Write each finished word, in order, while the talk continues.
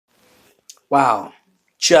Wow.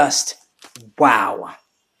 Just wow.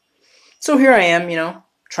 So here I am,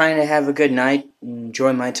 trying to have a good night,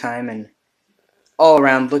 enjoy my time, and all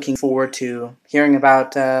around looking forward to hearing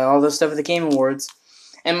about all this stuff at the Game Awards.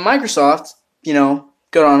 And Microsoft,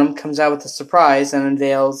 good on them, comes out with a surprise and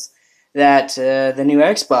unveils that the new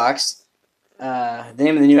Xbox, the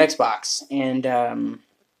name of the new Xbox, and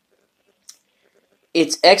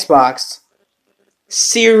it's Xbox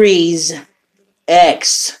Series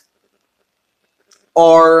X.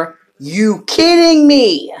 Are you kidding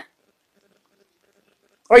me?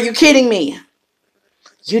 Are you kidding me?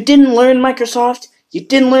 You didn't learn, Microsoft? You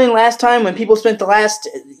didn't learn last time when people spent the last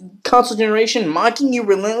console generation mocking you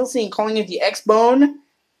relentlessly and calling it the X-Bone?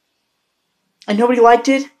 And nobody liked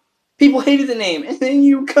it? People hated the name. And then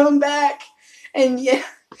you come back and yeah,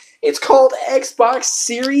 it's called Xbox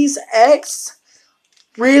Series X?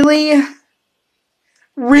 Really?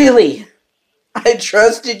 Really? I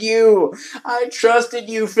trusted you. I trusted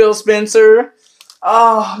you, Phil Spencer.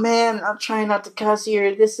 Oh, man, I'm trying not to cuss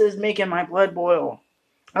here. This is making my blood boil.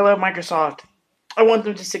 I love Microsoft. I want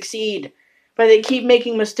them to succeed. But they keep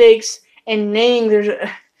making mistakes and naming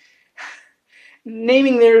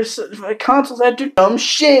their consoles after dumb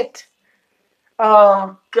shit.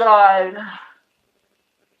 Oh, God.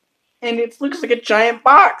 And it looks like a giant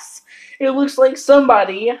box. It looks like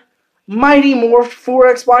somebody mighty morphed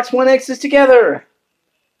 4 Xbox One X's together.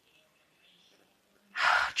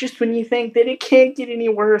 Just when you think that it can't get any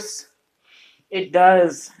worse, it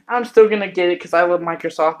does. I'm still gonna get it because I love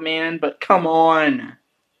Microsoft, man, but come on.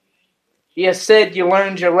 You said you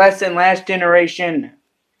learned your lesson last generation.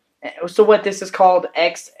 So what, this is called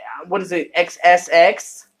what is it,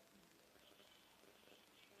 XSX?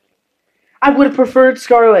 I would have preferred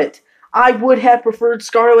Scarlet. I would have preferred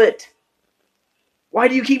Scarlet. Why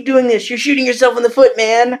do you keep doing this? You're shooting yourself in the foot,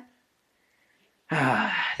 man.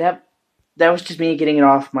 That was just me getting it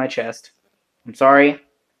off my chest. I'm sorry.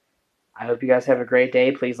 I hope you guys have a great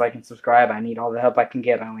day. Please like and subscribe. I need all the help I can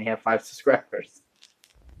get. I only have 5 subscribers.